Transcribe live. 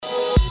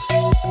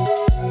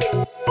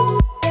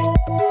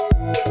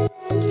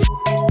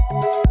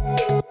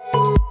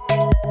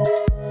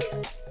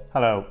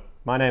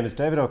My name is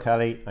David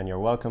O'Kelly and you're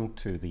welcome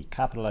to the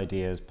Capital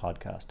Ideas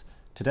podcast.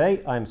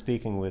 Today I'm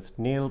speaking with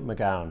Neil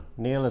McGowan.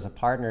 Neil is a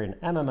partner in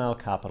MML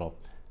Capital,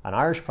 an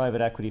Irish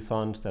private equity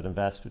fund that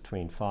invests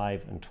between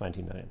 5 and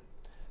 20 million.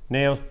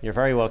 Neil, you're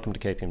very welcome to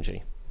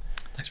KPMG.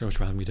 Thanks very much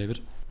for having me,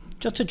 David.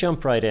 Just to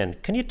jump right in,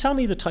 can you tell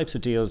me the types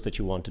of deals that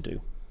you want to do?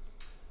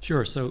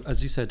 Sure. So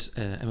as you said,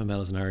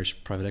 MML is an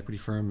Irish private equity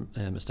firm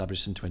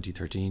established in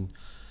 2013.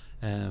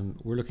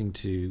 We're looking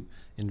to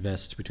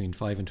invest between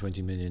 5 and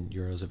 20 million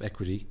euros of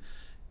equity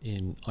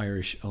in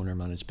Irish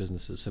owner-managed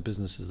businesses, so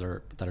businesses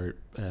that are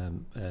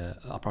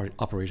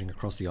operating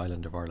across the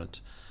island of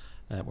Ireland.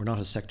 We're not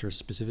a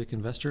sector-specific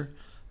investor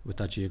with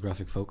that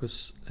geographic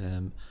focus,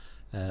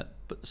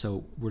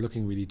 so we're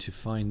looking really to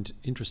find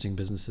interesting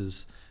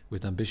businesses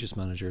with ambitious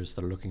managers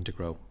that are looking to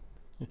grow.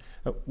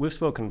 We've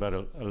spoken about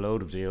a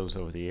load of deals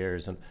over the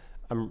years, and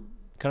I'm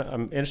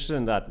interested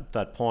in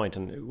that point,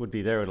 and it would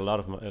be there with a lot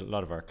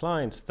of our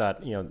clients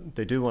that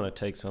they do want to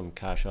take some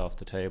cash off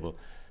the table.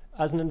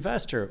 As an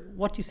investor,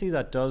 what do you see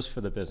that does for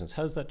the business?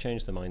 How does that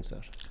change the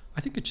mindset? I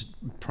think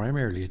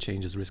it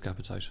changes risk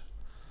appetite.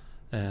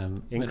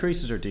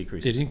 Increases or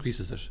decreases? It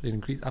increases it.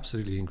 It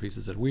absolutely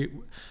increases it.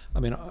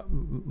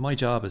 My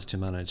job is to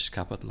manage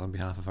capital on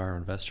behalf of our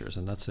investors,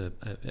 and that's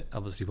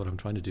obviously what I'm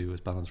trying to do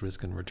is balance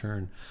risk and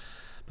return.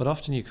 But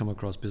often you come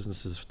across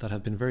businesses that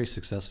have been very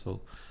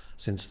successful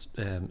since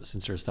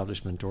their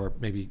establishment, or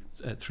maybe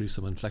through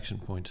some inflection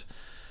point.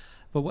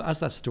 But as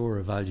that store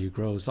of value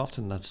grows,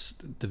 often that's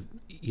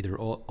either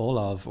all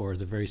of or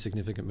the very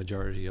significant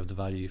majority of the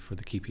value for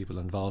the key people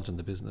involved in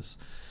the business.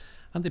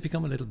 And they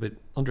become a little bit,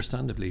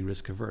 understandably,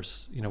 risk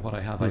averse. What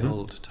I have, I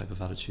hold type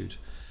of attitude.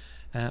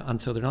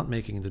 And so they're not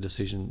making the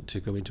decision to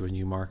go into a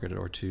new market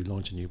or to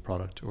launch a new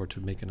product or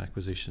to make an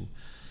acquisition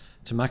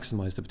to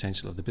maximize the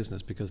potential of the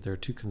business, because they're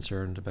too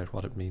concerned about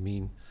what it may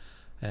mean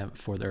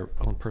for their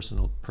own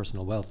personal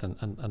wealth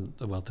and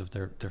the wealth of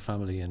their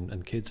family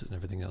and kids and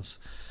everything else.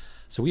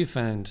 So we have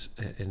found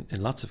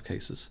in lots of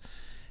cases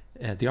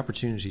the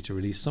opportunity to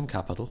release some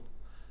capital,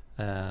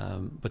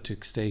 but to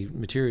stay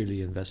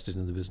materially invested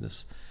in the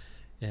business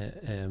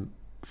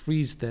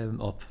frees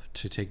them up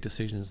to take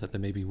decisions that they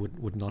maybe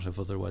would not have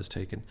otherwise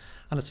taken.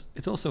 And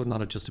it's also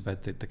not just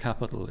about the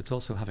capital, it's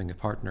also having a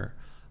partner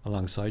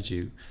alongside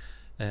you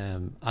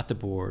at the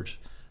board,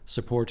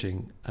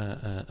 supporting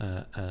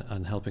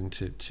and helping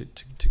to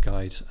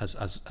guide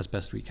as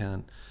best we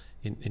can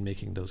in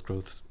making those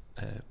growth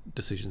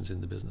decisions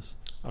in the business.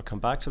 I'll come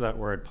back to that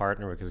word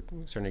partner, because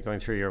certainly going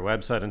through your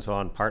website and so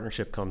on,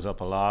 partnership comes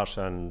up a lot,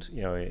 and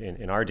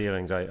in our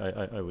dealings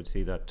I would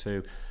see that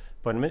too.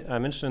 But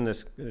I'm interested in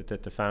this,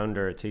 that the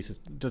founder thesis,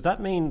 does that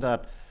mean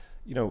that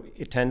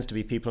it tends to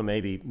be people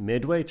maybe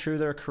midway through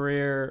their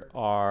career,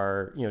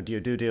 or do you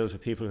do deals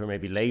with people who are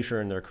maybe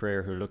later in their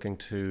career who are looking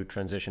to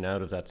transition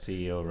out of that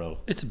CEO role?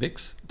 It's a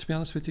mix, to be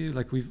honest with you.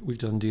 Like we've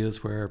done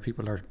deals where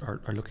people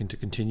are looking to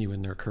continue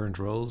in their current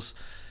roles.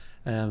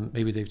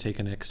 Maybe they've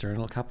taken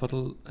external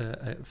capital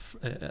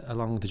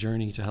along the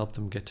journey to help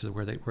them get to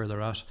where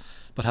they're at,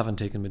 but haven't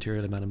taken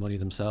material amount of money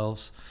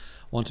themselves,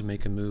 want to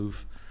make a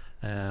move.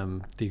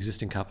 The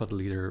existing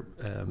capital either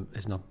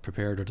is not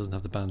prepared or doesn't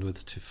have the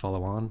bandwidth to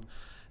follow on,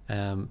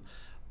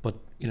 but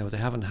they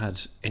haven't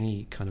had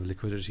any kind of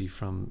liquidity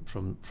from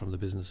the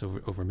business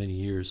over many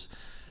years,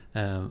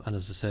 and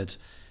as I said,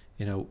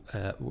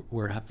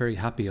 we're very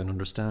happy and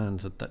understand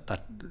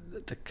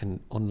that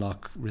can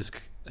unlock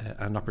risk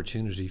and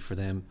opportunity for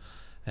them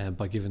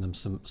by giving them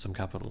some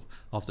capital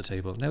off the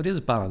table. Now, it is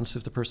a balance.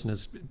 If the person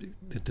is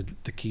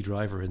the key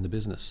driver in the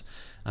business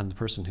and the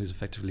person who's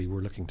effectively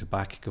we're looking to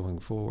back going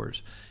forward,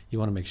 you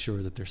want to make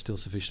sure that they're still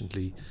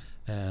sufficiently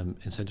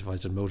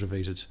incentivized and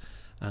motivated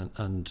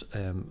and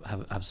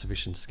have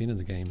sufficient skin in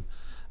the game.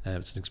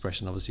 It's an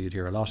expression obviously you'd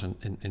hear a lot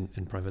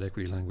in private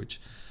equity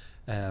language,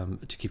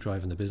 to keep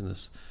driving the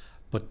business.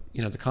 But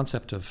the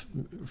concept of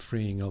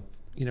freeing up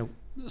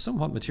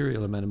somewhat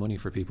material amount of money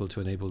for people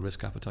to enable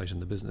risk appetite in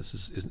the business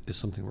is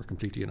something we're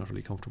completely and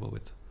utterly comfortable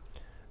with.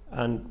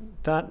 And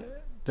that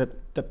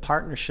the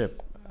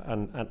partnership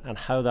and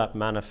how that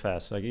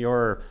manifests, like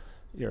you're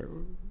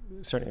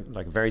certainly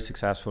like a very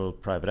successful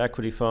private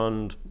equity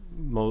fund,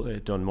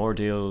 done more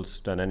deals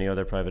than any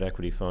other private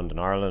equity fund in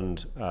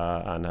Ireland,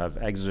 and have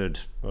exited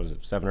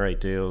 7 or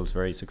 8 deals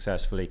very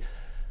successfully.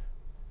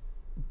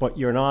 But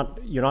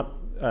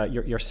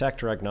you're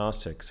sector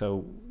agnostic.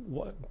 So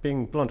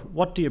being blunt,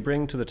 what do you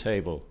bring to the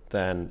table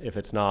then, if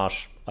it's not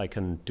I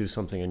can do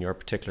something in your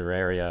particular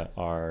area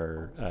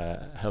or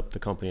help the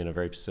company in a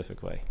very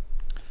specific way?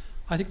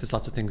 I think there's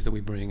lots of things that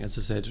we bring. As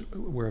I said,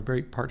 we're a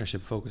very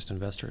partnership focused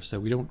investor, so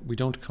we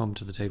don't come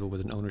to the table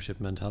with an ownership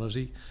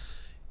mentality.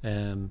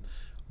 We're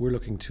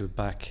looking to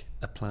back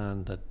a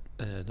plan that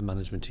the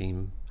management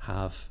team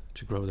have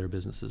to grow their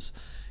businesses.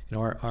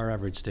 Our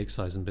average stake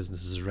size in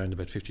businesses is around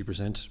about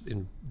 50%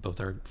 in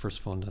both our first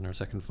fund and our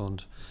second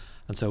fund.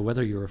 And so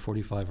whether you're a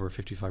 45 or a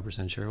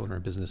 55% shareholder in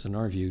a business, in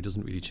our view,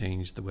 doesn't really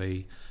change the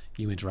way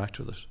you interact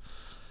with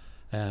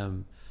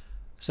it.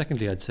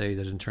 Secondly, I'd say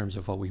that in terms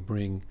of what we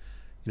bring,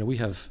 we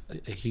have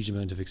a huge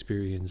amount of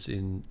experience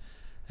in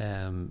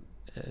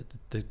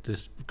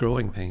the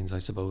growing pains, I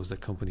suppose,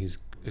 that companies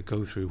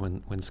go through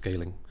when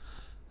scaling.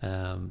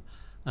 And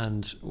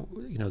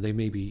they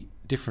may be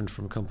different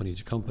from company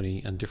to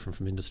company and different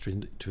from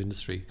industry to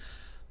industry,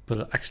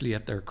 but actually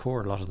at their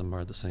core, a lot of them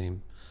are the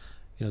same.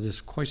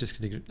 There's quite a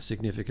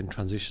significant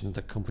transition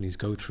that companies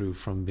go through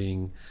from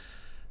being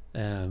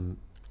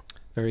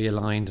very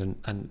aligned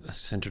and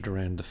centered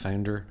around the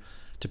founder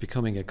to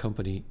becoming a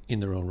company in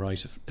their own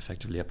right,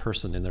 effectively a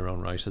person in their own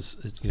right,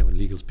 as in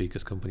legal speak,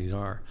 as companies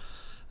are.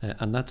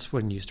 And that's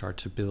when you start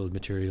to build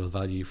material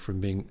value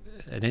from being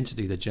an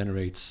entity that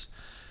generates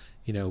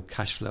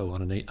cash flow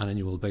on an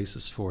annual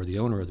basis for the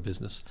owner of the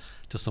business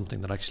to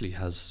something that actually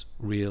has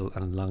real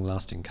and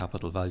long-lasting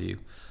capital value.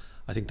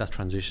 I think that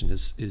transition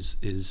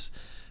is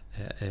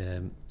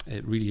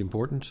really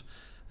important,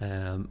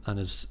 and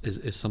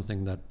is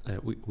something that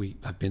we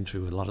have been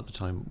through a lot of the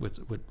time with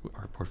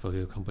our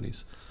portfolio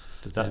companies.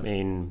 Does that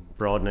mean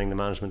broadening the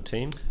management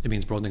team? It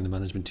means broadening the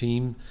management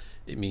team.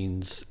 It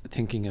means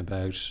thinking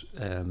about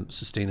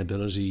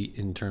sustainability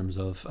in terms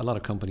of a lot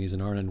of companies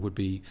in Ireland would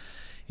be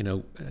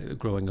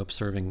growing up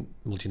serving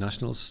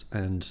multinationals,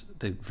 and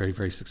they're very,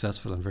 very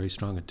successful and very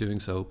strong at doing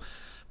so.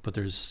 But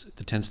there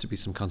tends to be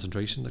some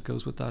concentration that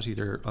goes with that,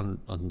 either on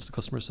the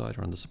customer side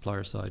or on the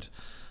supplier side.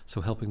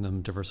 So helping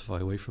them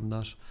diversify away from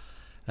that.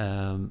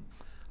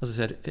 As I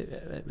said,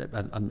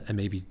 and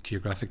maybe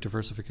geographic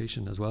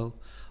diversification as well.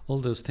 All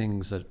those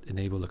things that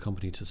enable a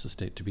company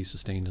to be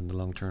sustained in the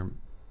long term.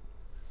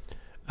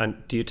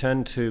 And do you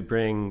tend to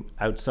bring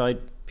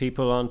outside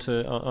people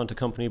onto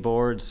company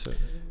boards?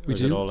 We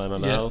do. Is it all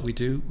MML? Yeah, we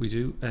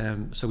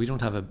do. So we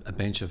don't have a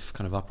bench of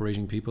kind of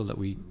operating people that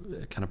we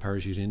kind of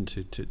parachute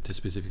into to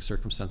specific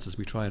circumstances.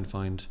 We try and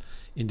find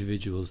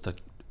individuals that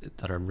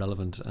are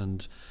relevant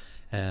and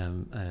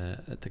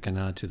that can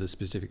add to the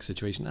specific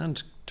situation.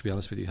 And to be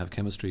honest with you, have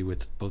chemistry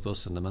with both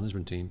us and the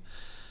management team.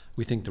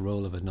 We think the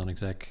role of a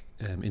non-exec,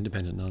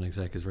 independent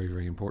non-exec, is very,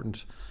 very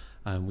important.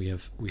 We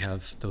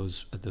have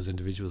those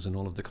individuals in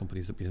all of the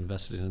companies that we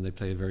invested in, and they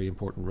play a very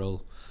important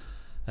role.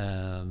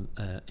 In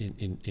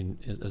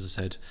as I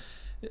said,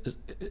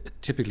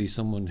 typically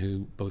someone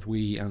who both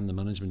we and the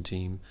management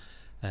team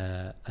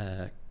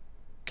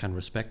can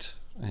respect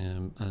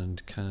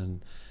and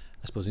can,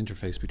 I suppose,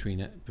 interface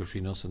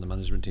between us and the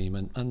management team,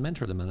 and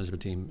mentor the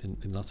management team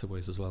in lots of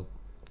ways as well.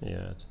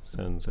 Yeah,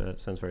 it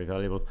sounds very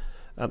valuable.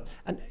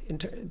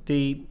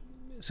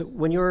 So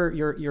when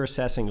you're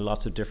assessing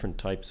lots of different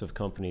types of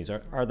companies,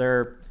 are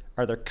there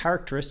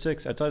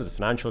characteristics outside of the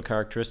financial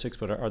characteristics,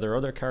 but are there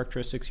other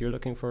characteristics you're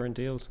looking for in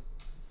deals?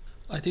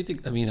 I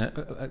think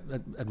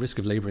at risk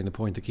of labouring the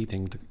point, the key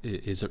thing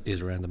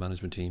is around the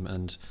management team,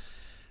 and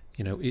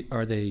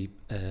are they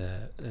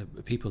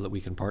people that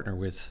we can partner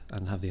with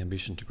and have the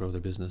ambition to grow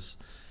their business.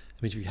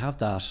 I mean, if you have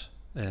that,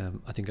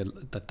 I think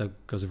that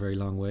goes a very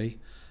long way.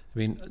 I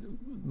mean,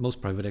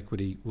 most private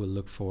equity will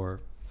look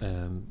for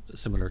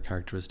similar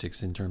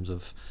characteristics in terms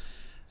of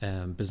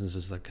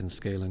businesses that can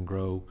scale and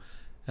grow,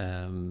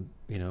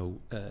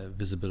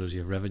 visibility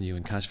of revenue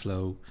and cash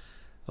flow,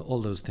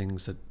 all those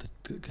things that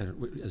kind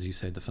of, as you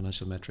said, the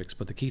financial metrics.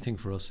 But the key thing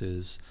for us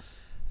is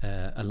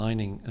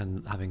aligning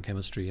and having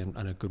chemistry and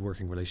a good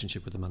working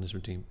relationship with the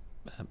management team.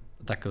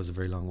 That goes a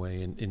very long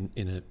way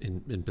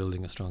in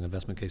building a strong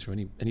investment case for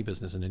any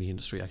business in any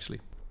industry,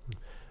 actually.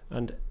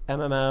 And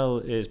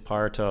MML is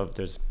part of.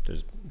 There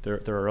are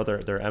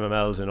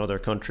MMLs in other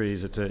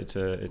countries. It's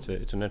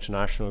an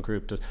international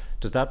group.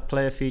 Does that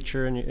play a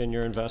feature in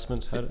your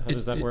investments? How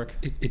does that work?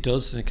 It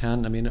does, and it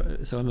can. I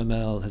mean, so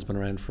MML has been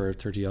around for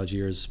 30 odd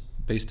years,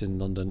 based in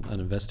London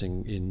and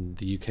investing in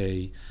the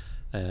UK,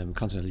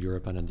 continental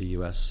Europe, and in the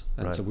US.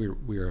 And right. So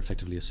we are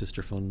effectively a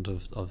sister fund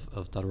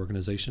of that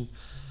organisation,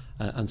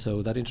 and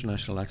so that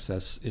international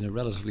access in a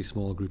relatively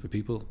small group of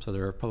people. So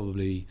there are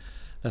probably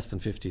less than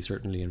 50,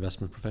 certainly,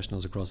 investment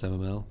professionals across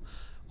MML,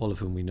 all of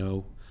whom we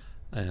know,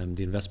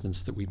 the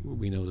investments that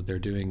we know that they're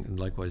doing, and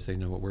likewise they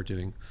know what we're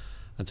doing.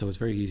 And so it's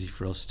very easy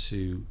for us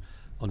to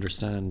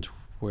understand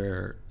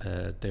where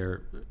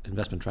their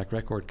investment track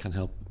record can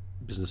help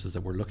businesses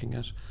that we're looking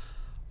at,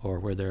 or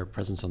where their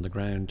presence on the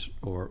ground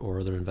or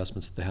other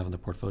investments that they have in their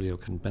portfolio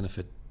can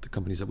benefit the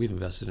companies that we've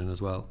invested in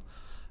as well.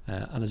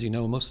 And as you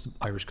know, most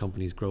Irish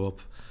companies grow up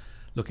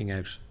looking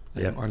out.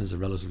 Ireland is a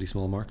relatively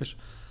small market.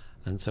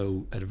 And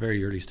so at a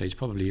very early stage,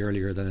 probably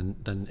earlier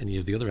than any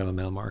of the other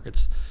MML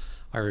markets,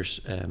 Irish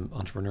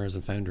entrepreneurs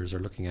and founders are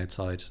looking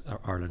outside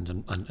Ireland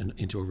and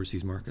into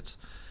overseas markets.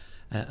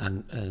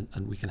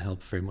 And we can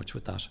help very much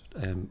with that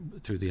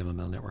through the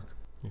MML network.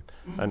 Yeah.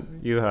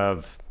 And you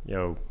have,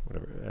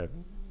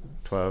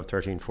 12,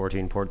 13,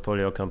 14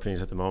 portfolio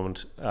companies at the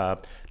moment.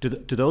 Do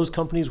those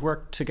companies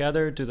work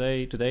together? Do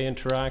they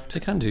interact? They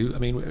can do. I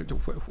mean,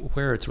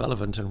 where it's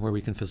relevant and where we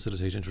can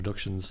facilitate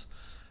introductions,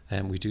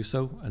 we do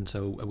so, and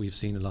so we've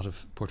seen a lot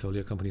of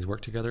portfolio companies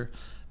work together,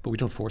 but we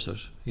don't force it.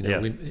 You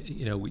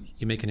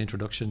make an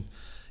introduction,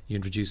 you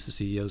introduce the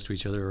CEOs to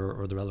each other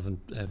or the relevant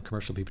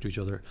commercial people to each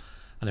other,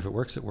 and if it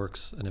works, it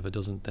works, and if it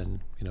doesn't,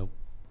 then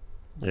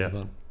move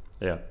on.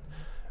 Yeah.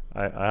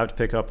 I have to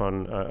pick up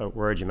on a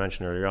word you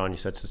mentioned earlier on. You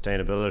said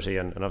sustainability,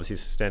 and obviously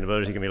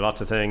sustainability can be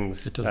lots of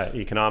things: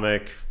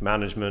 economic,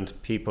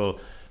 management, people.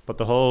 But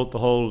the whole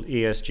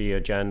ESG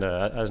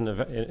agenda, as an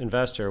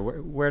investor,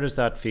 where does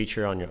that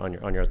feature on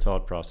your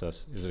thought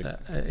process? Is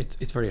it?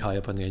 It's very high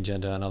up on the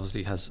agenda, and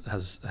obviously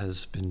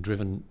has been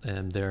driven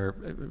there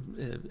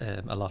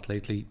a lot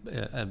lately.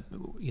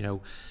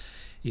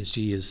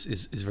 ESG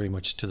is very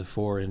much to the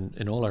fore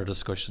in all our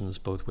discussions,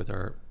 both with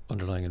our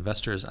underlying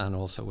investors and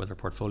also with our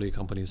portfolio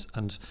companies.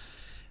 And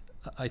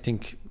I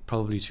think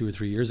probably 2 or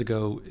 3 years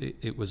ago,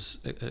 it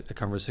was a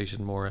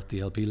conversation more at the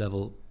LP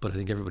level, but I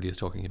think everybody is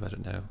talking about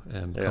it now.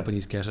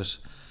 Companies get it.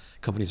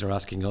 Companies are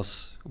asking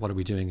us, what are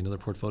we doing in other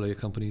portfolio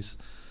companies?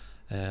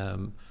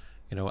 And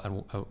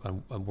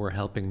we're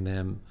helping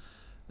them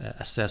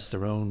assess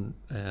their own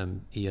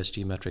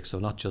ESG metrics, so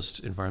not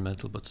just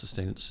environmental, but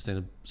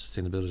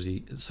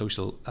sustainability,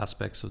 social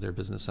aspects of their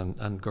business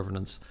and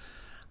governance,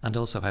 and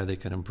also how they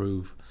can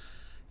improve.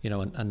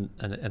 And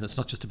it's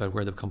not just about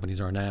where the companies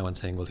are now and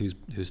saying, well,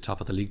 who's top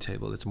of the league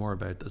table. It's more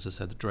about, as I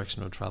said, the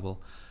direction of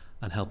travel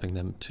and helping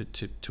them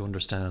to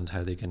understand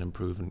how they can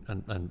improve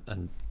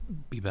and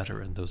be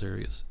better in those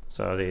areas.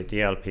 So the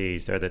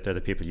LPs, they're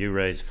the people you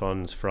raise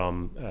funds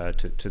from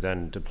to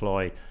then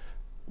deploy.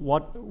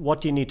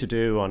 What do you need to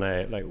do on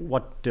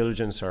what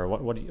diligence, or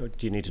what do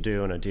you need to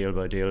do on a deal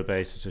by deal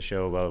basis to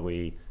show, well,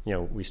 we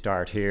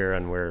start here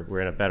and we're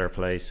in a better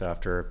place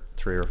after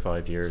 3 or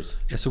 5 years?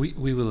 Yeah, so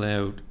we will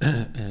now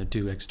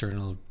do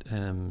external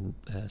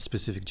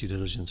specific due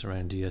diligence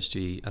around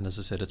ESG, and as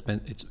I said,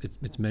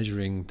 it's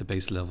measuring the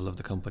base level of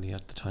the company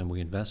at the time we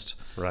invest,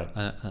 right?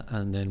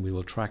 And then we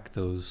will track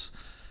those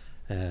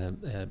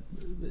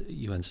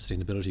UN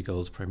sustainability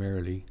goals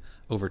primarily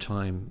over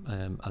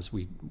time, as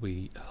we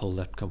hold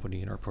that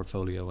company in our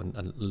portfolio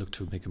and look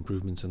to make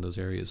improvements in those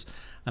areas.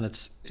 And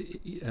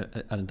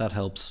and that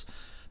helps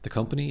the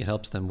company, it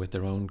helps them with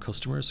their own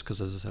customers, because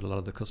as I said, a lot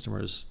of the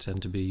customers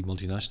tend to be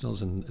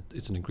multinationals, and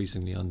it's an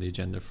increasingly on the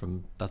agenda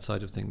from that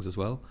side of things as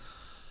well.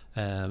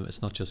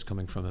 It's not just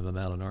coming from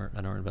MML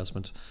and our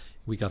investment.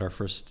 We got our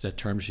first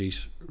term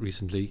sheet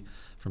recently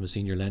from a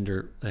senior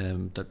lender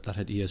that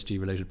had ESG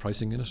related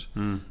pricing in it,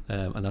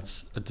 and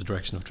that's the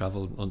direction of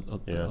travel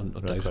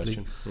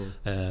undoubtedly.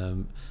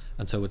 And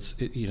so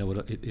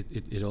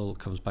it all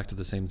comes back to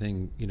the same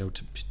thing,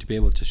 to be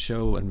able to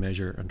show and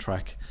measure and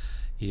track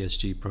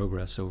ESG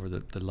progress over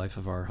the life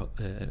of our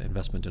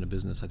investment in a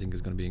business, I think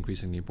is going to be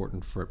increasingly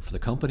important for the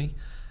company,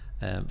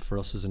 for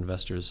us as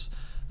investors,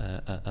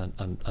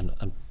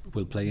 and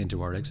will play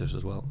into our exit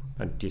as well.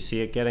 And do you see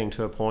it getting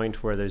to a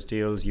point where there's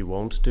deals you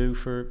won't do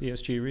for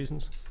ESG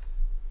reasons?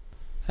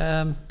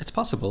 It's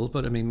possible,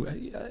 but I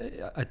mean,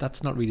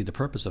 that's not really the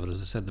purpose of it. As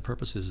I said, the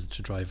purpose is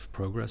to drive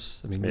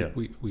progress. I mean,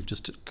 we've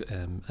just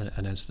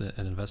announced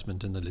an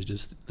investment in the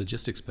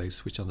logistics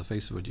space, which on the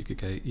face of it, you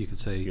could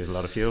say you get a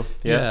lot of fuel.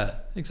 Yeah,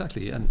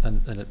 exactly, and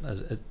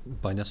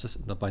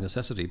not by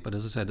necessity, but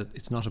as I said,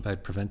 it's not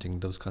about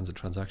preventing those kinds of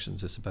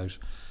transactions. It's about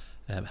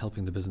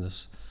helping the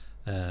business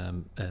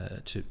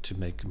to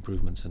make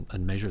improvements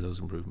and measure those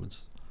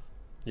improvements.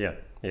 Yeah.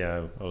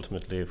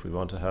 Ultimately, if we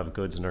want to have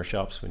goods in our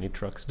shops, we need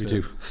trucks. We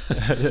do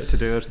to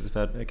do it. It's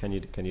about can you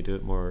do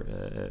it more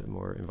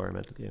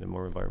environmentally, in a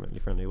more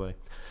environmentally friendly way.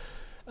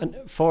 And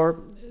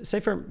for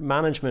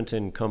management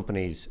in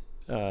companies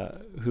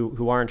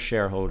who aren't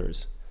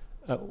shareholders,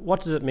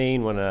 what does it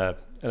mean when an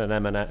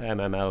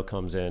MML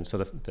comes in? So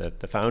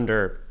the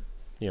founder,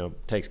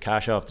 takes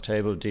cash off the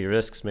table,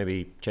 de-risks,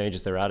 maybe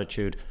changes their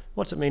attitude.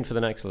 What's it mean for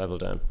the next level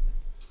down?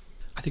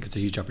 I think it's a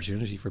huge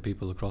opportunity for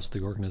people across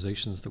the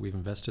organizations that we've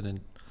invested in.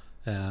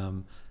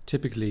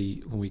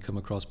 Typically, when we come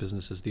across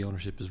businesses, the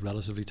ownership is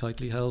relatively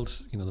tightly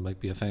held. There might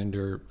be a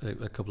founder,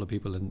 a couple of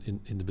people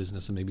in the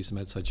business, and maybe some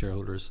outside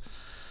shareholders.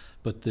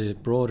 But the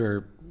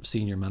broader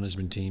senior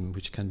management team,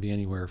 which can be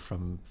anywhere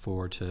from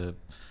 4 to,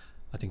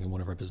 I think in one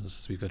of our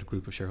businesses, we've got a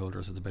group of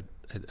shareholders at about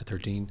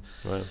 13.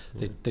 Wow.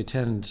 They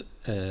tend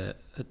to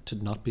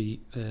not be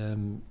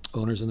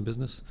owners in the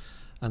business.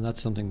 And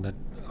that's something that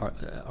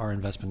our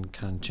investment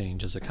can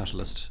change as a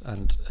catalyst.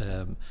 And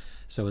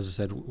so, as I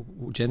said,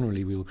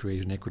 generally we will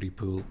create an equity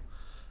pool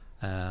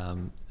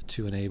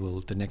to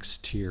enable the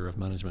next tier of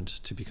management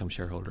to become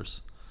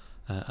shareholders,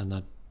 and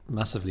that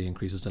massively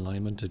increases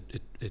alignment.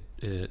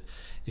 It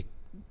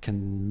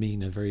can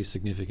mean a very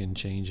significant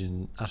change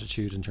in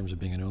attitude in terms of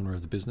being an owner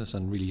of the business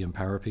and really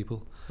empower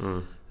people.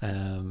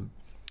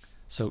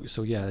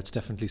 So yeah, it's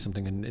definitely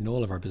something in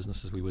all of our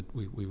businesses we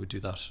would do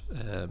that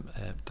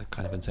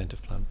kind of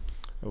incentive plan.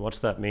 What's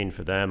that mean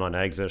for them on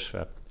exit?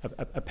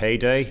 A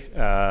payday,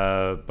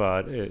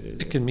 but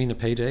it can mean a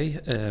payday.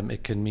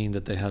 It can mean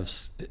that they have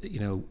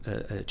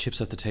chips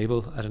at the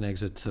table at an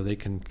exit, so they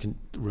can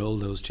roll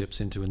those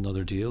chips into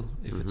another deal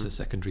if it's a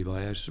secondary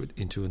buyout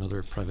into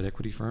another private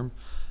equity firm,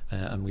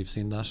 and we've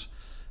seen that.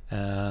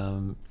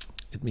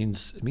 It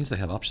means they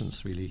have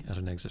options really at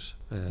an exit.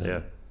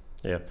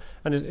 Yeah,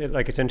 and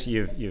it's interesting.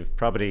 You've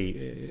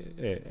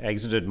probably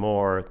exited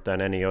more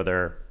than any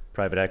other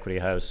private equity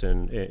house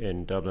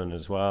in Dublin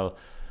as well.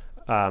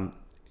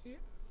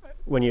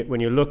 when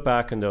you look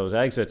back on those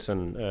exits,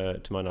 and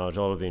to my knowledge,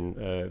 all have been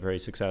very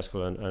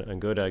successful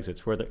and good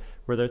exits.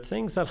 Were there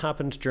things that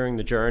happened during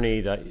the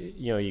journey that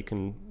you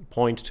can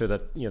point to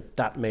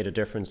that made a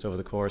difference over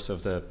the course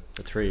of the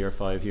 3 or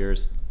 5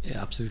 years?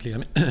 Yeah,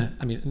 absolutely.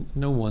 I mean,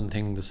 no one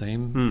thing the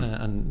same,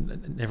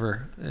 and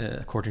never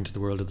according to the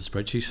world of the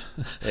spreadsheet.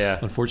 Yeah,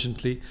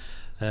 unfortunately.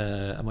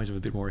 I might have a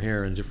bit more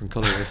hair and a different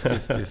colour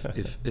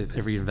if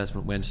every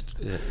investment went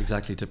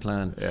exactly to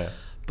plan. Yeah.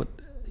 But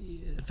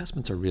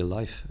investments are real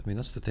life. I mean,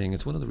 that's the thing.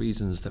 It's one of the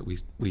reasons that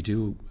we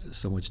do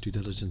so much due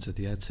diligence at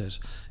the outset.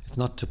 It's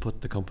not to put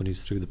the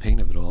companies through the pain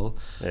of it all,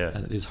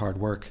 and it is hard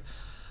work,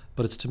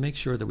 but it's to make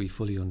sure that we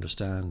fully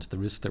understand the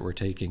risk that we're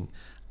taking,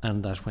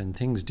 and that when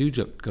things do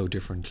go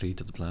differently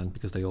to the plan,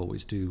 because they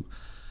always do,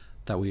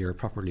 that we are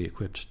properly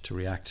equipped to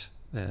react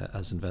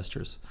as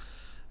investors.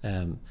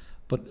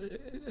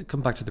 But come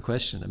back to the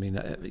question. I mean,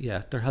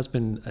 there has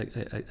been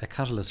a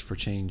catalyst for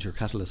change, or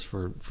catalyst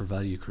for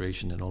value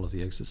creation in all of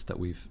the exits that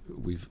we've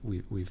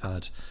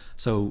had.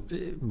 So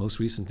most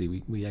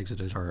recently, we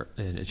exited our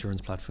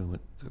insurance platform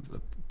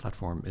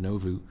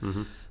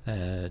Innovu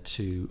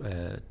to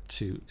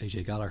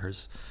AJ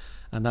Gallagher's,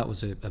 and that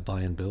was a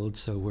buy and build.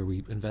 So where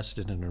we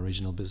invested in an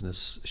original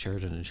business,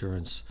 Sheridan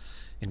Insurance,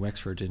 in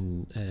Wexford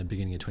in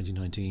beginning of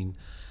 2019.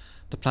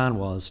 The plan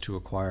was to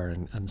acquire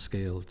and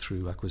scale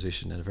through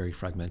acquisition in a very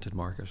fragmented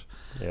market.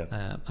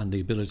 Yeah. And the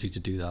ability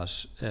to do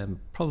that,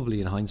 probably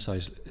in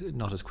hindsight,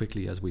 not as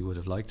quickly as we would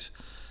have liked,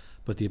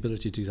 but the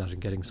ability to do that and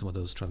getting some of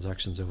those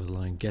transactions over the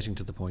line, getting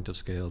to the point of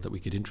scale that we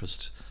could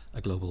interest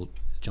a global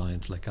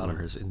giant like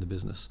Gallagher's in the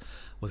business,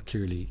 was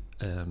clearly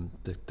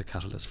the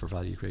catalyst for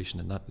value creation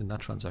in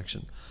that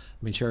transaction.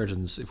 I mean,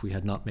 Sheridan's, if we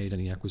had not made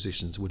any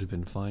acquisitions, would have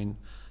been fine.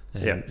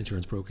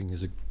 Insurance broking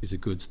is a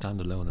good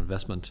standalone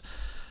investment.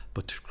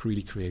 But to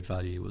really create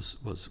value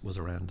was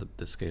around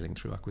the scaling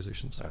through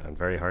acquisitions. And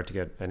very hard to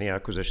get any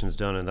acquisitions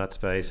done in that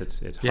space. It's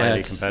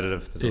highly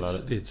competitive.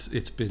 It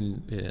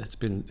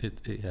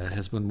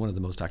has been one of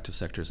the most active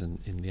sectors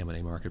in the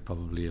M&A market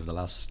probably of the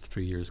last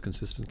 3 years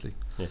consistently.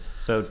 Yeah.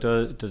 So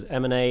does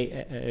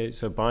M&A,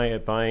 buy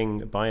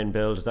and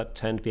build, does that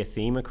tend to be a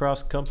theme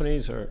across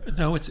companies, or?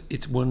 No,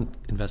 it's one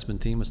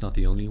investment theme. It's not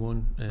the only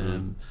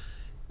one.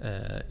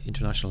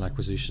 International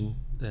acquisition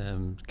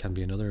can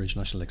be another.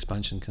 International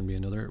expansion can be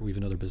another. We have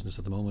another business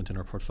at the moment in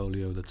our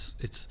portfolio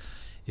it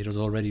is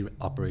already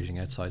operating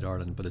outside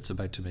Ireland, but it's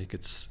about to make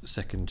its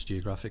second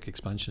geographic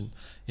expansion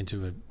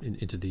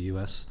into the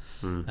US,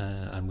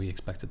 and we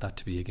expected that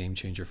to be a game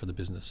changer for the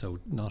business. So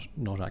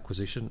not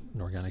acquisition,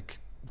 an organic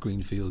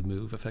greenfield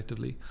move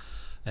effectively,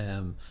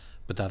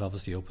 but that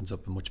obviously opens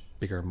up a much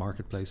bigger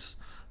marketplace,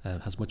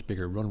 has much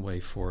bigger runway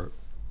for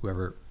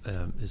whoever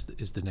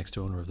is the next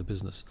owner of the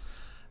business.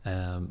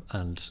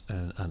 And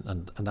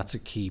that's a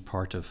key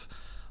part of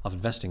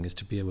investing, is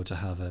to be able to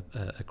have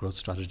a growth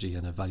strategy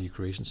and a value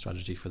creation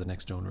strategy for the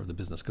next owner of the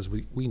business, because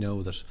we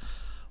know that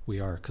we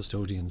are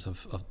custodians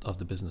of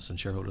the business and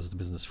shareholders of the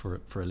business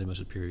for a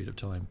limited period of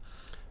time.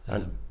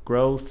 And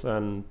growth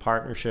and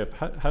partnership,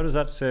 how does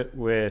that sit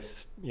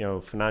with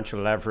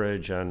financial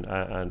leverage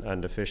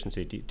and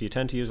efficiency? Do you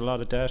tend to use a lot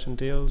of debt in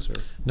deals, or?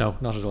 No,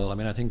 not at all. I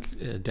mean, I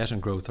think debt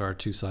and growth are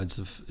two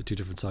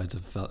different sides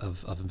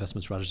of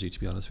investment strategy, to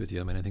be honest with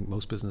you. I mean, I think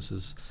most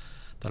businesses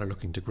that are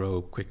looking to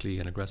grow quickly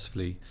and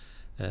aggressively,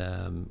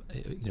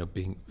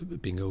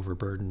 being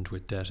overburdened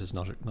with debt is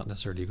not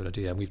necessarily a good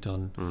idea. And we've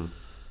done,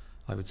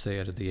 I would say,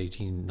 out of the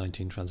 18,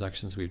 19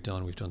 transactions we've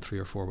done 3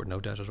 or 4 with no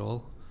debt at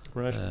all.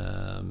 Right.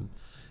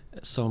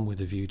 Some with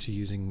a view to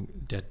using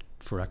debt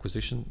for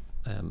acquisition,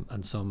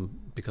 and some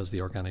because the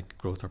organic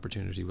growth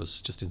opportunity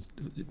was just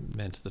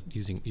meant that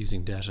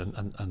using debt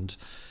and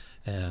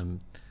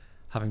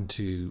having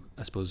to,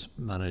 I suppose,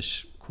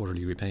 manage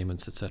quarterly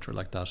repayments, etc.,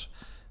 like that,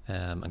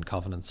 and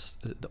covenants,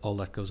 all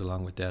that goes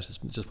along with debt,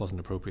 just wasn't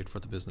appropriate for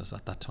the business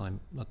at that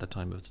time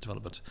of its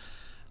development.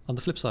 On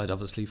the flip side,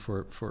 obviously,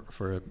 for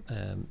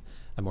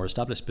a more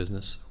established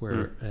business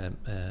where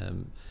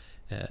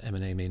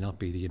M&A may not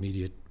be the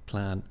immediate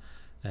plan,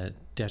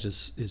 debt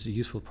is a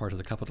useful part of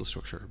the capital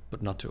structure,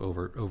 but not to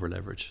over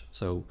leverage.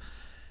 So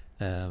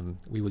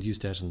we will use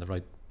debt in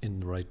the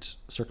right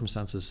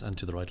circumstances and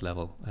to the right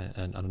level.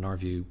 And in our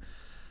view,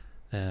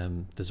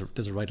 there's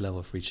a right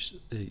level for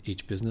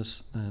each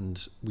business,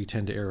 and we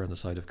tend to err on the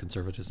side of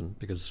conservatism,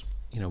 because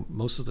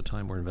most of the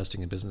time we're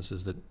investing in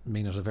businesses that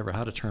may not have ever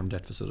had a term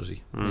debt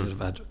facility,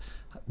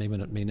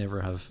 may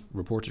never have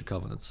reported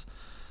covenants.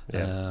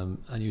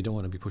 And you don't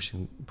want to be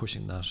pushing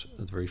that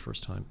at the very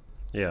first time.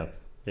 Yeah,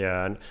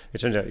 and it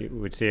turns out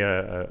we'd see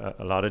a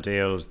lot of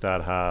deals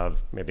that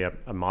have maybe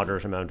a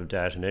moderate amount of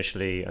debt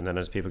initially, and then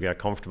as people get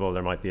comfortable,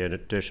 there might be an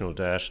additional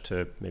debt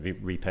to maybe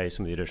repay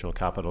some of the additional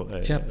capital.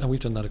 And we've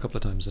done that a couple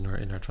of times in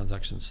our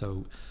transactions.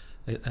 So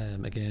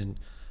again,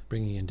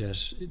 bringing in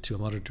debt to a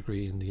moderate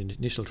degree in the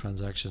initial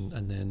transaction,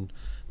 and then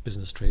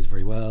business trades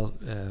very well,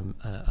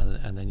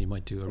 and then you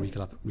might do a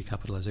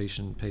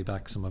recapitalization, pay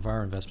back some of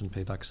our investment,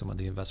 pay back some of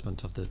the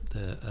investment of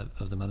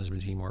the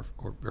management team or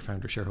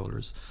founder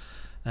shareholders.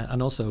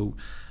 And also,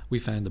 we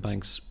found the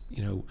banks,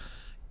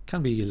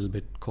 can be a little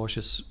bit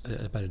cautious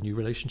about a new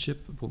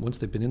relationship, but once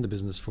they've been in the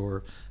business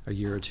for a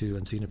year or two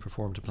and seen it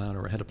perform to plan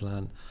or ahead of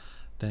plan,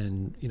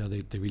 then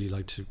they really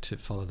like to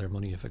follow their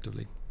money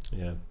effectively.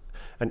 Yeah.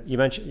 And you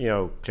mentioned,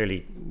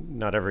 clearly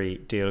not every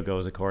deal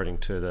goes according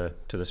to the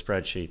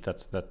spreadsheet.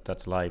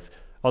 That's life.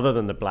 Other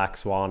than the black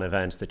swan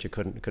events that you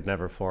could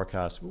never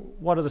forecast,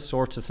 what are the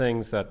sorts of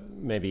things that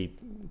maybe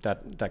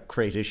that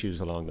create issues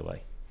along the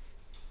way?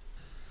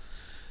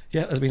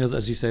 Yeah, I mean,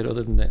 as you said,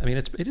 other than that, I mean,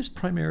 it is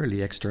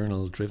primarily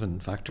external driven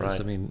factors. Right.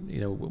 I mean,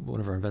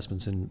 one of our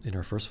investments in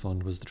our first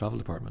fund was the travel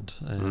department,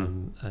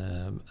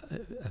 a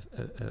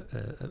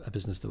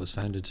business that was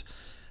founded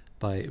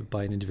by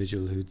an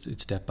individual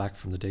who'd stepped back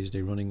from the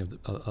day-to-day running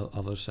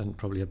of it and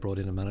probably had brought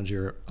in a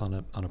manager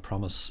on a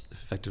promise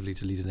effectively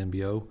to lead an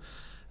MBO,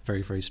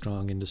 very, very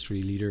strong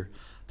industry leader,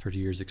 30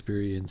 years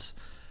experience,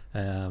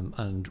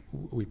 and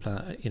we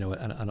plan,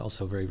 and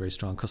also very, very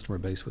strong customer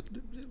base with,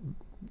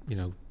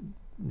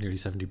 nearly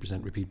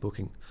 70% repeat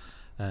booking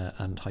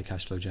and high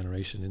cash flow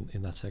generation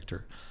in that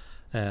sector.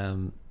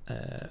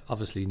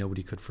 Obviously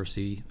nobody could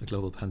foresee a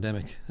global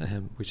pandemic,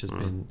 which has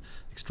been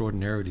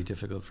extraordinarily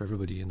difficult for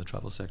everybody in the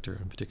travel sector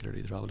and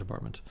particularly the travel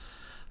department.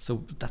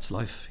 So that's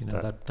life,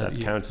 that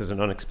counts as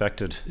an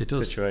unexpected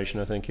situation,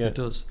 I think. Yeah, it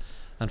does.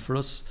 And for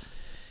us,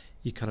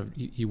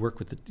 you work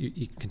with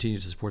you continue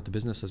to support the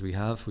business as we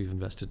have. We've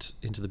invested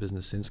into the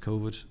business since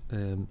COVID,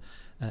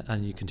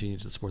 and you continue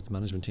to support the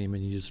management team,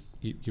 and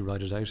you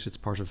ride it out. It's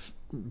part of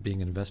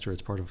being an investor.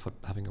 It's part of what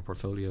having a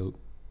portfolio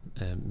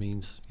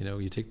means.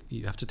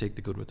 You have to take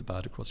the good with the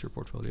bad across your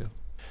portfolio.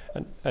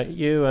 And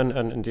you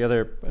and the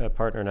other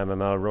partner in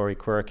MML, Rory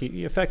Quirk,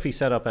 you effectively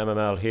set up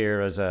MML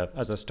here as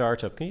a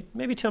startup. Can you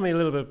maybe tell me a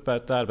little bit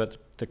about that, about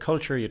the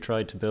culture you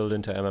tried to build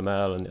into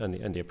MML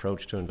and the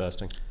approach to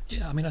investing?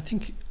 Yeah, I mean, I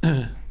think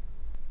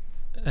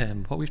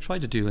what we've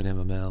tried to do in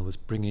MML was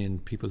bring in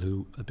people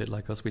who, a bit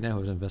like us, we now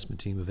have an investment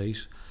team of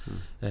 8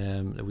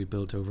 that we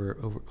built over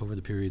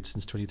the period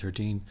since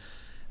 2013.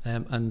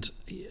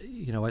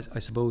 I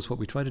suppose what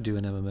we try to do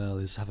in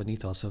MML is have an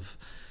ethos of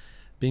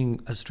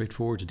being as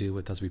straightforward to deal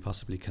with as we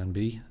possibly can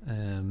be,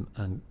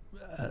 and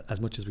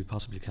as much as we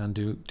possibly can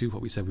do what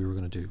we said we were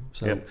going to do.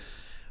 So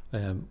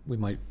we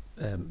might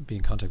be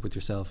in contact with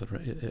yourself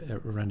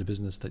around a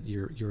business that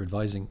you're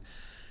advising.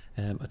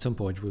 At some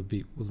point we'll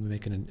be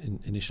making an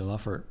initial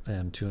offer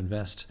to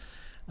invest,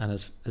 and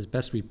as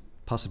best we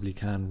possibly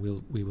can,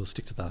 we will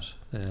stick to that.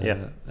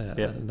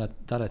 And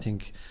that I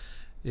think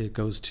it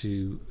goes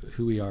to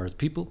who we are as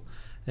people.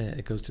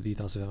 It goes to the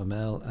ethos of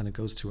MML, and it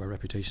goes to our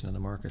reputation in the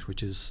market,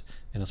 which is,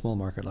 in a small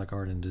market like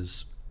Ireland,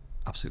 is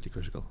absolutely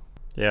critical.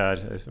 Yeah,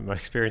 my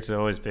experience has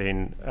always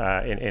been,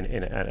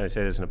 and I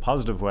say this in a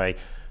positive way,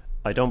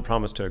 I don't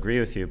promise to agree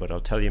with you, but I'll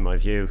tell you my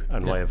view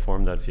and why I've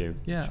formed that view.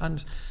 Yeah,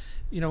 and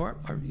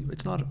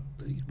it's not,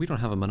 we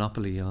don't have a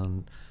monopoly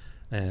on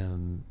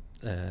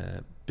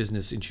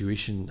business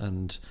intuition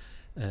and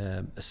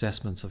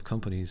assessments of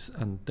companies,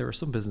 and there are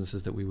some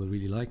businesses that we will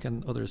really like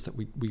and others that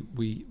we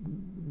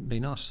may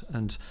not,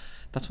 and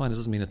that's fine. It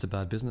doesn't mean it's a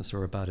bad business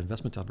or a bad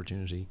investment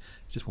opportunity.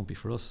 It just won't be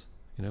for us,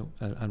 and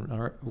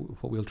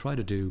what we'll try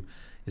to do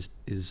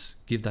is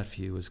give that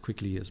view as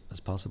quickly as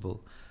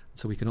possible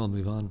so we can all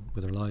move on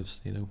with our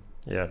lives.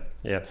 Yeah.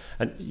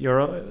 And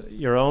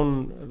your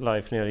own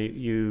life, Neil,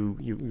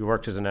 you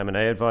worked as an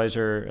M&A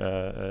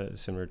advisor,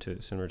 similar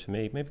to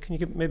me. Maybe can you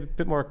give maybe a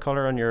bit more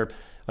colour on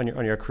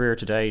your career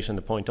to date and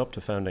the point up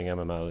to founding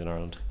MML in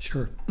Ireland?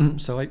 Sure.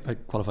 So I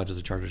qualified as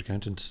a chartered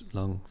accountant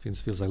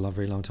feels like a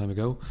very long time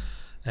ago,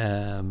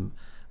 and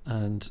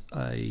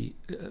I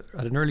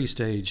at an early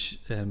stage,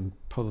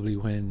 probably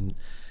when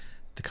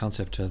the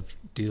concept of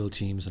deal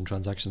teams and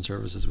transaction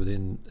services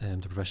within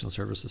the professional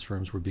services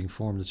firms were being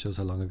formed. It shows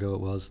how long ago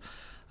it was.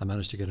 I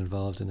managed to get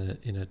involved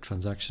in a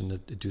transaction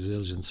at due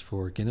diligence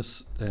for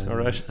Guinness, or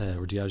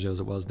Diageo as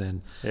it was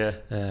then. Yeah.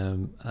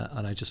 And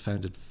I just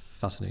found it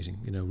fascinating,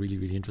 really,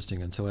 really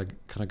interesting. And so I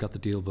kind of got the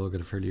deal bug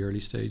at a fairly early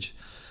stage.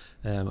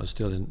 I was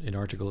still in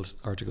articles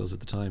at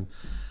the time.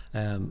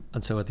 And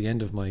so at the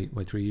end of my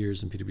 3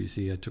 years in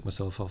PwC, I took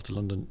myself off to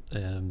London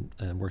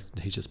and worked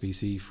in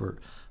HSBC for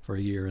a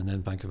year, and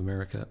then Bank of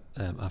America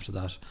after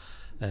that.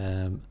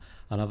 And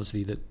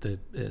obviously the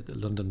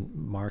London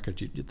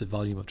market, the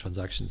volume of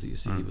transactions that you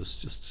see was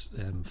just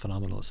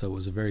phenomenal. So it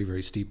was a very,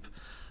 very steep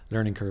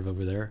learning curve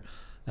over there.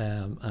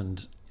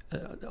 And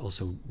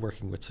also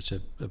working with such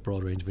a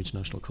broad range of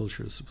international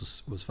cultures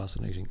was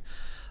fascinating.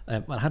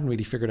 I hadn't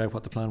really figured out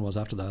what the plan was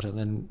after that, and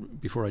then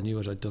before I knew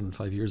it, I'd done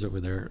 5 years over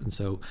there, and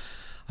so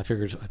I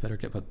figured I better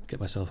get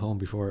myself home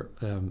before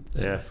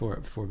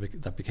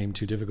that became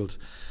too difficult.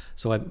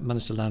 So I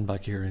managed to land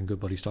back here in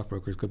Goodbody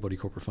Stockbrokers, Goodbody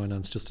Corporate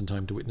Finance, just in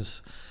time to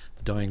witness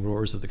the dying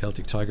roars of the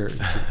Celtic Tiger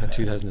in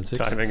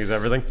 2006. Timing is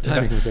everything.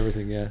 Timing was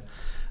everything, yeah.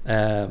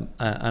 And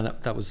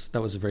that was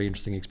a very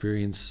interesting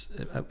experience.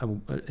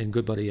 In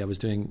Goodbody, I was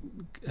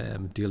doing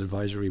deal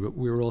advisory, but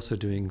we were also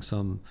doing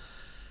some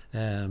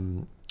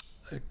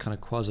kind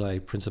of quasi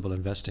principal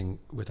investing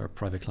with our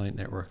private client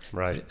network.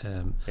 Right.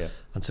 And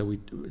so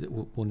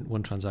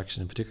one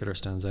transaction in particular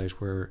stands out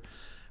where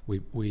we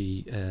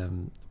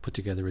put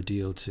together a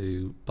deal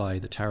to buy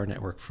the tower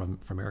network from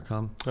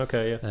Eircom.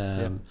 Okay,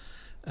 yeah.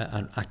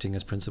 And acting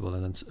as principal,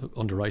 and then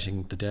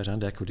underwriting the debt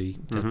and equity,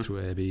 debt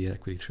through AIB,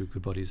 equity through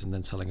Goodbuddies, and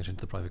then selling it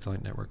into the private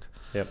client network.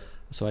 Yep.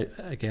 So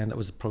that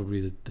was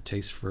probably the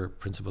taste for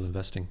principal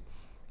investing.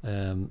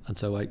 And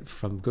so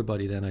from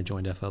Goodbody then I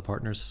joined FL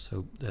Partners,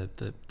 so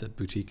the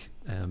boutique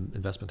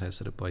investment house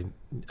set up by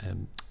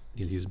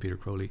Neil Hughes and Peter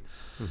Crowley.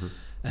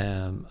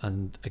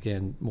 And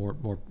again,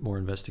 more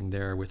investing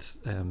there with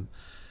kind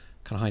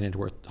of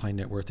high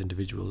net worth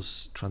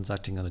individuals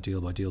transacting on a deal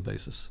by deal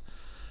basis.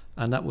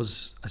 And that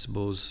was, I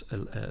suppose,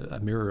 a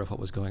mirror of what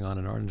was going on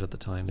in Ireland at the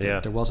time.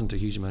 There wasn't a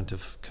huge amount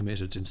of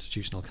committed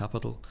institutional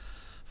capital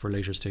for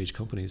later stage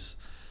companies,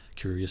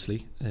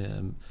 curiously.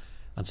 And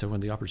so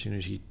when the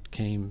opportunity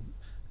came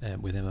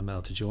with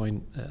MML to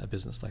join a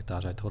business like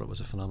that, I thought it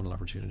was a phenomenal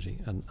opportunity.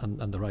 And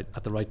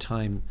at the right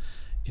time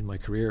in my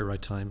career,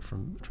 right time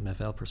from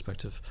FL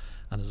perspective.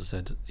 And as I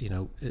said,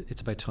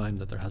 it's about time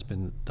that there has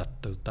been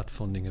that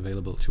funding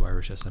available to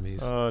Irish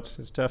SMEs. Oh, it's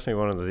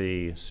definitely one of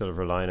the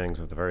silver linings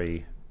of the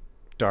very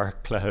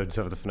dark clouds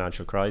of the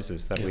financial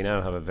crisis, that we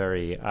now have a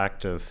very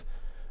active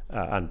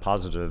and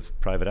positive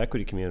private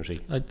equity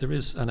community. There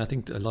is, and I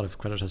think a lot of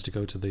credit has to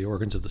go to the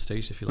organs of the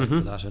state, if you like,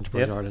 for that.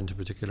 Enterprise Ireland in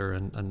particular,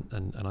 and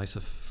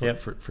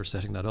ISAF for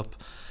setting that up.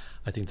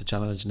 I think the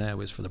challenge now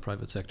is for the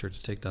private sector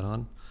to take that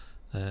on.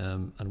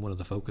 And one of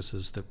the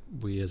focuses that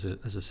we as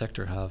a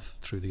sector have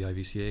through the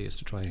IVCA is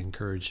to try and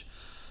encourage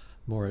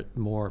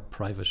more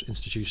private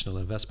institutional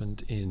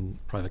investment in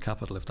private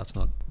capital, if that's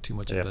not too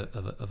much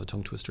of a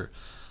tongue twister,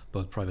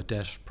 but private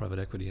debt, private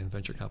equity, and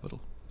venture capital.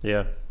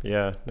 No,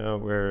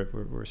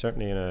 we're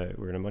certainly in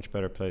a much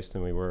better place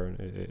than we were.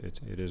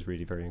 It is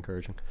really very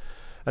encouraging.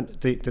 And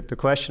the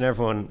question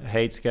everyone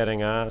hates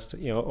getting asked,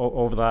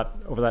 over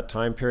that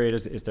time period,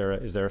 is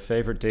there a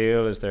favorite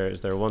deal? Is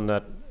there one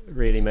that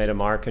really made a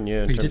mark on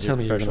you? You did tell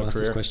me you were going to ask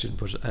this question,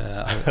 but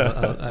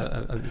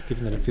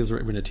given that it feels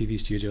right, we're in a TV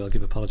studio, I'll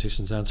give a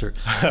politician's answer.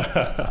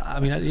 I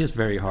mean, it is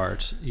very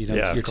hard.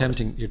 You're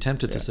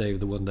tempted to say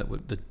the one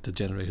that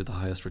generated the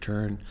highest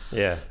return.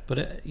 Yeah.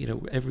 But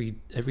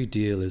every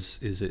deal is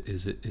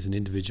an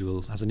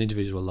individual, has an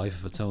individual life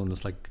of its own.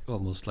 It's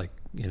almost like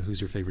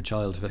who's your favorite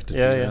child,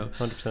 effectively.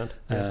 100%.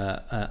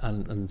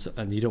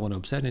 And you don't want to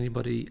upset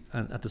anybody,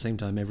 and at the same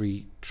time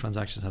every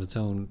transaction had its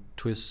own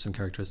twists and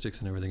characteristics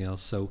and everything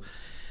else. So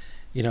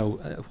when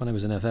I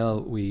was in FL,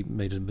 we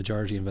made a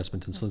majority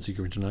investment in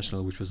Sunseeker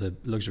International, which was a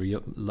luxury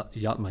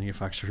yacht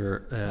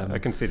manufacturer. I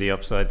can see the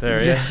upside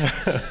there,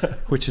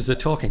 which is a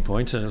talking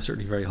point, and it was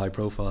certainly very high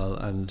profile,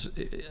 and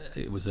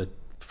it was a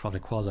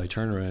probably quasi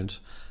turnaround.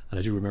 And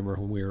I do remember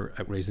when we were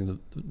out raising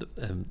the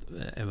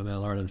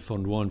MML Ireland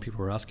Fund 1, people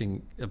were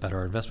asking about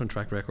our investment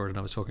track record, and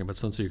I was talking about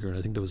Sunseeker, and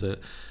I think there was a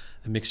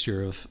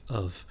mixture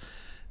of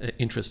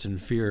interest and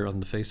fear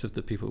on the face of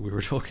the people we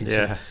were talking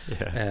to.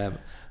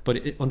 But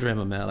under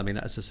MML, I mean,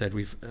 as I said,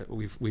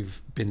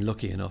 we've been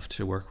lucky enough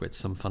to work with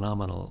some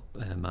phenomenal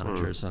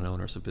managers and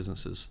owners of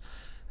businesses.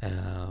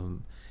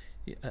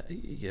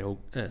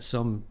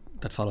 Some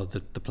that followed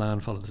the plan,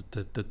 followed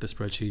the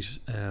spreadsheet,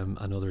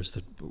 and others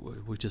that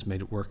we just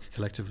made it work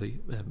collectively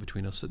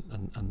between us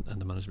and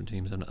the management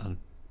teams, and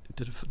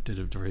did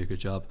a very good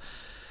job.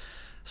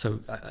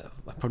 So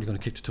I'm probably going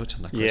to kick the touch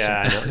on that question.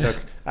 Yeah,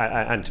 look,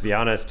 and to be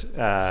honest,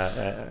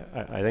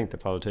 I think the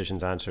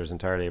politician's answer is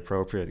entirely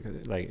appropriate.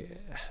 For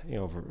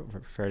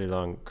a fairly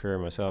long career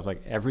myself,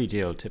 every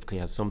deal typically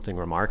has something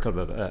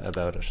remarkable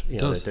about it. It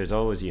does. There's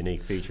always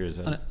unique features.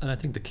 And I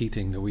think the key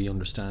thing that we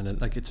understand,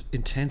 and it's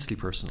intensely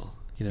personal,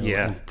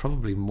 and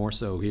probably more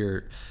so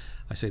here,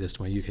 I say this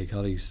to my UK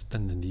colleagues,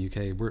 than in the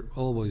UK. We're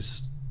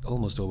almost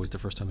always the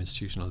first time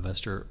institutional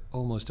investor,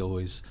 almost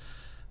always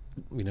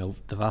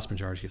the vast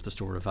majority of the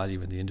store of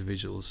value in the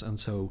individuals. And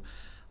so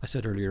I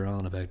said earlier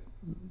on about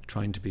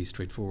trying to be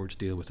straightforward to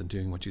deal with and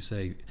doing what you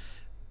say.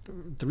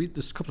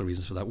 There's a couple of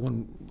reasons for that.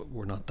 One,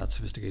 we're not that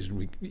sophisticated,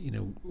 and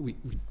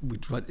we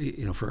try,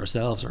 for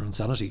ourselves, our own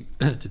sanity,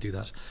 to do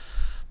that.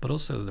 But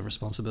also the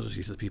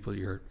responsibility to the people,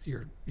 your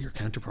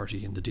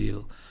counterparty in the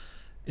deal.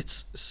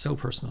 It's so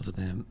personal to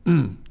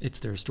them. It's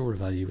their store of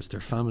value, it's their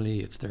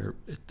family, it's their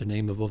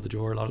name above the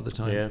door a lot of the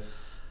time. Yeah.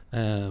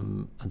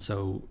 And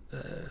so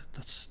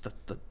that's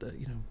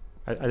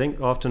I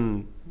think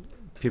often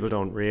people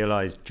don't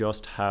realize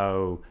just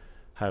how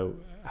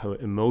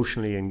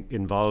emotionally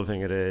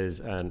involving it is,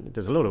 and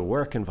there's a lot of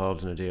work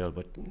involved in a deal,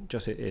 but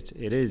just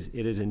it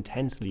is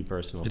intensely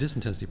personal. It is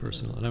intensely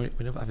personal, and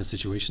I've had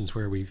situations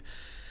where we've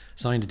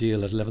signed a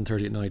deal at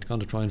 11:30 at night, gone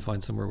to try and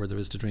find somewhere where there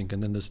is to drink,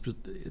 and then there's to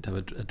have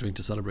a drink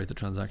to celebrate the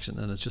transaction,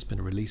 and it's just been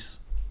a release.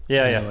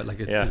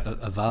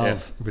 A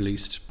valve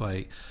released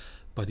by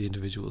the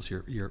individuals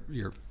you're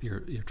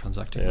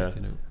transacting with.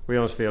 We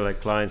almost feel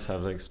like clients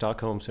have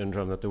Stockholm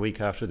syndrome, that the week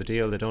after the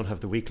deal they don't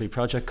have the weekly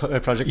project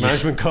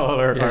management call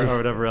or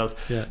whatever else.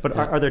 But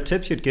are there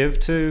tips you'd give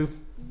to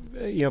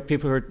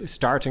people who are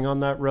starting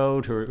on that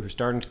road, who are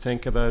starting to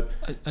think about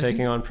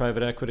taking on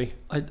private equity?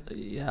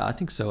 I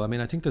think so. I mean,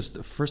 I think there's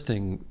the first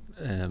thing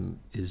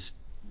is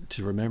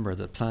to remember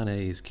that plan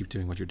A is keep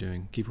doing what you're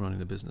doing, keep running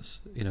the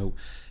business. You know,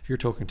 if you're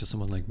talking to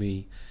someone like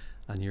me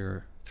and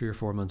you're 3 or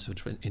 4 months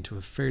into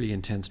a fairly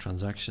intense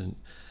transaction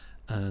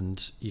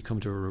and you come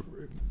to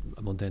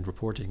a month-end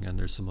reporting and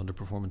there's some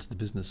underperformance in the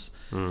business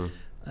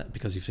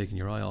because you've taken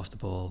your eye off the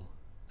ball,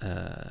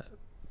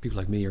 people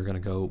like me are going to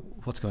go,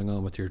 what's going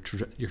on with your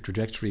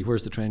trajectory?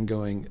 Where's the trend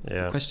going?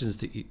 Questions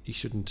that you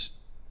shouldn't,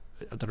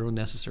 that are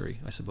unnecessary,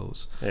 I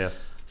suppose.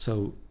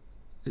 So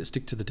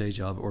stick to the day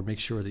job, or make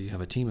sure that you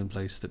have a team in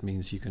place that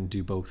means you can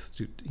do both,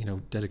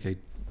 dedicate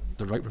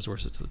the right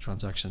resources to the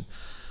transaction,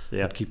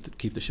 but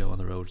keep the show on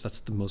the road. That's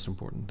the most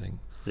important thing.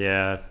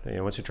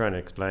 Once you're trying to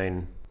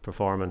explain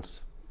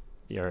performance,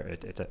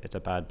 it's a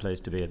bad place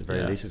to be. At the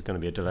very least, it's going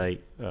to be a delay.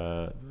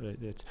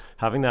 It's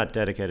having that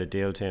dedicated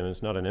deal team.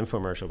 It's not an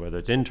infomercial, whether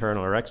it's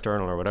internal or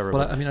external or whatever.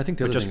 Well, I think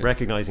just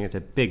recognizing it's a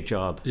big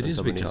job. It is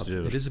a big job.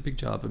 It is a big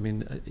job. I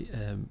mean,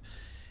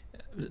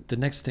 the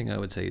next thing I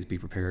would say is be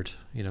prepared.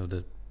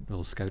 The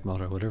little scout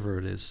motto, whatever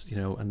it is,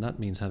 and that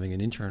means having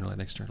an internal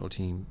and external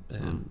team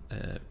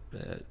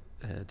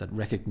that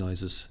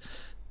recognizes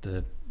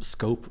the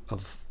scope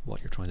of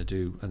what you're trying to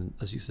do. And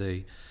as you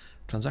say,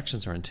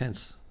 transactions are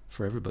intense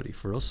for everybody.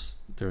 For us,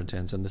 they're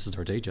intense, and this is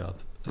our day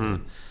job.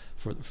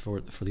 For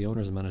the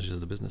owners and managers of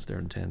the business, they're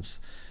intense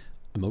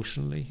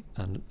emotionally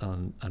and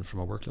from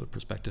a workload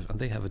perspective, and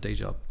they have a day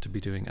job to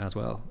be doing as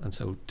well. And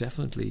so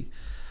definitely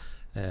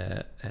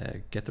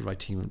get the right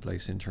team in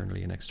place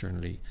internally and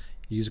externally.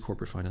 Use a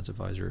corporate finance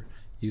advisor,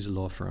 use a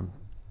law firm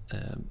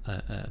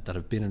that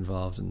have been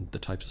involved in the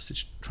types of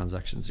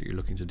transactions that you're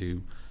looking to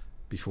do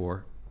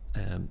before.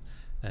 And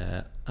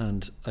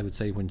I would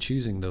say when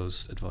choosing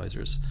those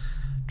advisors,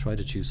 try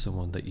to choose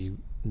someone that you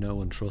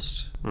know and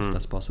trust, if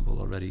that's possible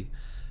already,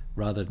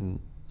 rather than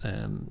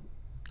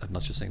I'm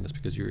not just saying this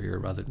because you're here,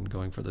 rather than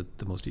going for the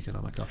most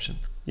economic option.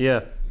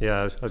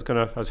 I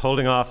was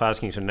holding off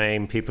asking you to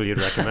name people you'd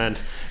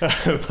recommend.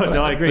 but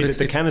no, I agree.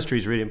 The chemistry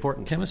is really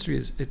important. Chemistry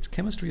is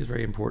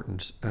very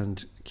important,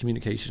 and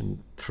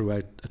communication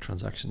throughout a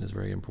transaction is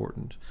very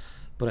important.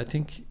 But I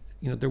think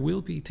there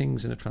will be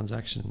things in a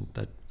transaction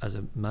that, as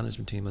a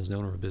management team, as an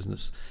owner of a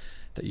business,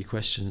 that you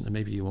question and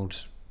maybe you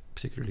won't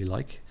particularly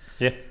like.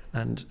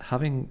 And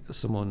having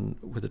someone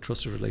with a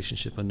trusted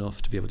relationship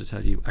enough to be able to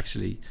tell you,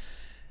 actually,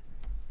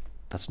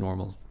 that's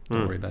normal,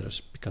 don't worry about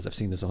it, because I've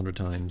seen this 100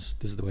 times,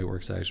 this is the way it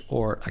works out.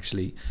 Or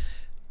actually,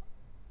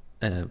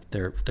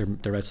 they're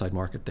outside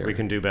market there, we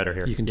can do better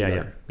here. You can do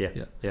better.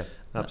 Yeah,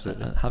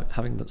 absolutely.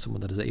 Having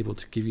someone that is able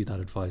to give you that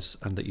advice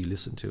and that you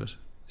listen to it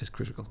is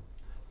critical.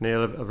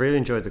 Neil, I've really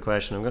enjoyed the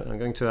question. I'm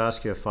going to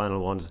ask you a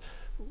final one.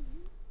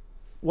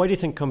 Why do you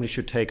think companies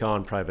should take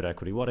on private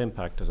equity? What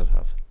impact does it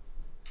have?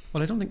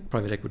 Well, I don't think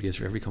private equity is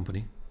for every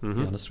company, to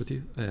be honest with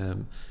you.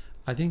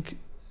 I think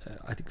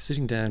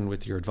sitting down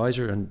with your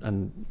advisor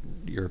and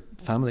your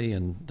family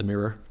and the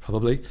mirror,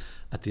 probably,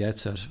 at the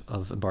outset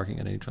of embarking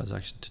on any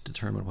transaction to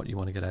determine what you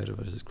want to get out of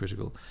it is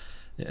critical.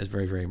 It's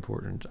very, very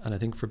important. And I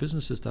think for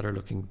businesses that are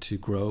looking to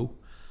grow,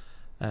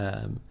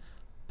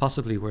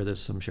 possibly where there's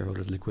some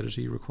shareholders'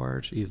 liquidity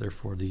required, either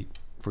for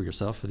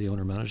yourself, for the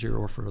owner manager,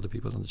 or for other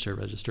people on the share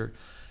register,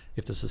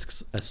 if there's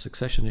a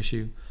succession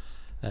issue,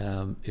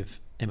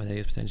 if M&A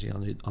is potentially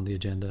on the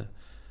agenda,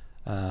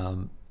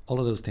 all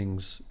of those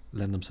things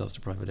lend themselves to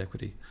private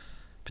equity,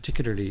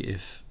 particularly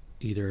if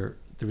either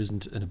there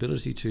isn't an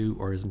ability to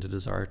or isn't a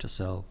desire to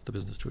sell the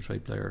business to a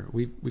trade player.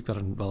 We've got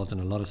involved in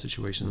a lot of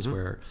situations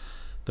where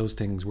those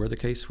things were the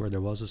case, where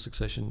there was a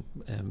succession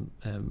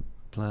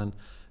plan,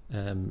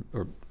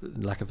 or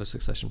lack of a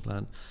succession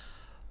plan,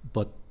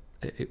 but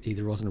it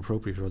either wasn't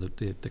appropriate or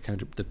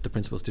the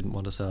principals didn't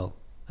want to sell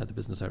the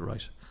business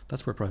outright.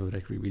 That's where private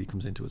equity really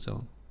comes into its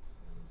own.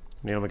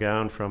 Neil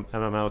McGowan from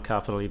MML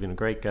Capital, you've been a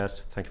great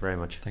guest. Thank you very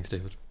much. Thanks,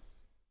 David.